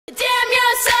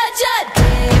such a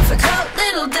difficult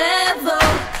little devil,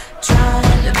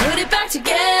 trying to put it back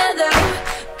together.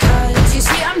 Cause you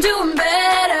see I'm doing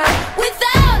better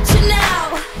without you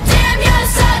now. Damn, you're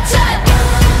such a...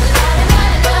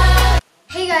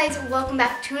 Hey guys, welcome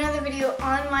back to another video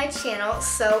on my channel.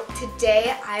 So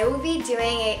today I will be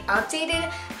doing a updated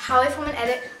how I film and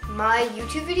edit my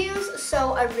YouTube videos.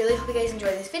 So I really hope you guys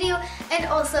enjoy this video. And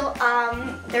also,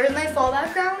 there's my fall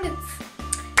background.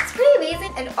 It's pretty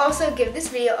amazing. And also give this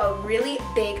video a really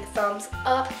big thumbs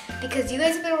up because you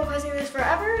guys have been requesting this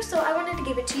forever. So I wanted to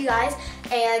give it to you guys.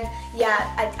 And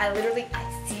yeah,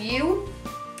 I see you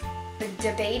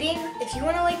debating if you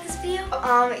want to like this video.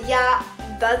 Yeah,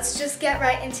 let's just get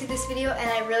right into this video, and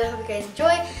I really hope you guys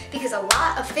enjoy because a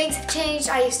lot of things have changed.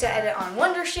 I used to edit on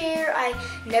Wondershare, I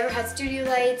never had studio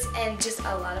lights, and just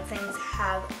a lot of things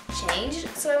have changed.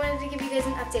 So I wanted to give you guys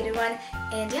an updated one,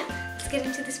 and yeah, let's get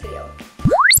into this video.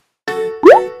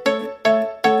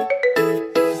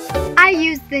 I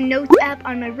use the Notes app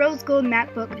on my rose gold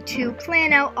MacBook to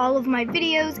plan out all of my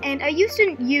videos, and I used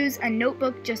to use a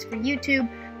notebook just for YouTube,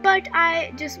 but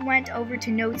I just went over to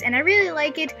Notes and I really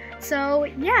like it, so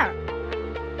yeah.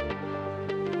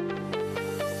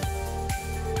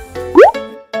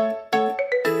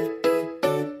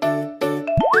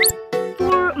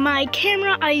 For my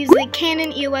camera, I use the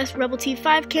Canon EOS Rebel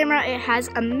T5 camera. It has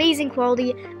amazing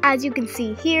quality, as you can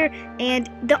see here, and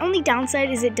the only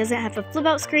downside is it doesn't have a flip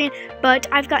out screen, but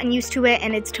I've gotten used to it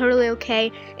and it's totally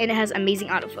okay, and it has amazing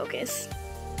autofocus.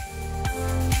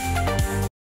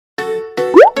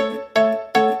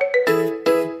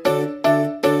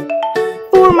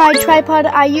 For my tripod,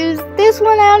 I use this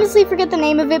one. I honestly forget the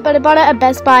name of it, but I bought it at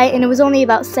Best Buy and it was only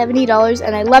about $70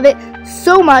 and I love it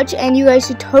so much, and you guys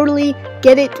should totally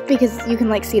get it because you can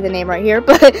like see the name right here.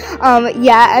 But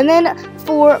yeah, and then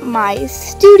for my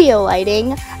studio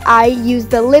lighting, I use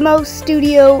the Limo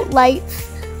Studio lights.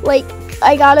 Like,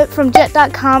 I got it from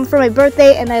jet.com for my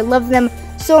birthday and I love them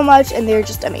so much and they're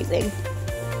just amazing.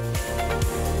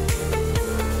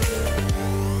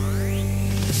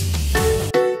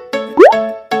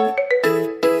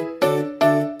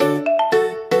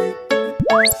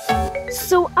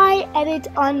 So I edit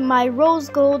on my rose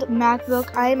gold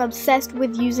MacBook. I am obsessed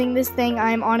with using this thing.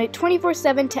 I am on it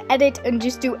 24/7 to edit and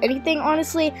just do anything,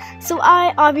 honestly. So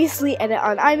I obviously edit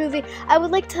on iMovie. I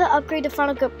would like to upgrade to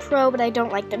Final Cut Pro, but I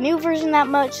don't like the new version that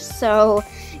much. So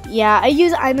yeah, I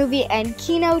use iMovie and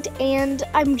Keynote, and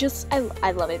I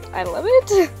love it. I love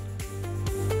it.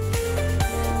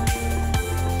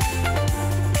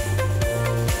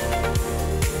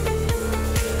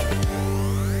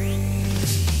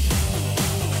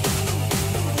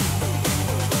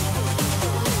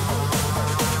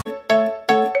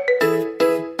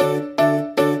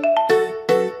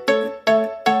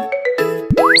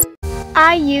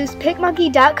 I use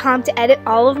PicMonkey.com to edit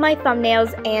all of my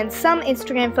thumbnails and some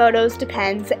Instagram photos,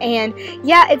 depends, and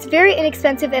yeah, it's very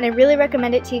inexpensive and I really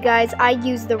recommend it to you guys. I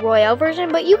use the Royale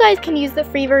version, but you guys can use the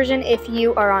free version if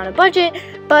you are on a budget,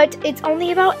 but it's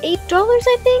only about $8,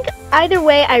 I think. Either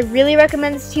way, I really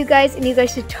recommend this to you guys and you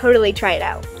guys should totally try it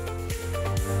out.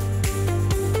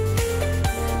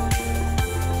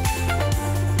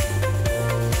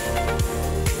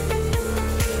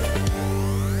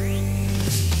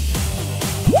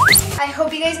 I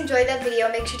hope you guys enjoyed that video.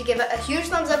 Make sure to give it a huge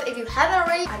thumbs up if you haven't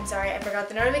already. I'm sorry, I forgot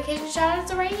the notification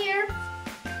shoutouts are right here.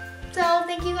 So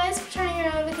thank you guys for turning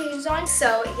your notifications on.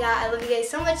 So yeah, I love you guys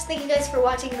so much. Thank you guys for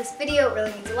watching this video. It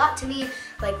really means a lot to me,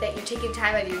 like that you're taking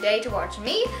time out of your day to watch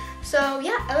me. So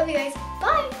yeah, I love you guys.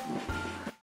 Bye!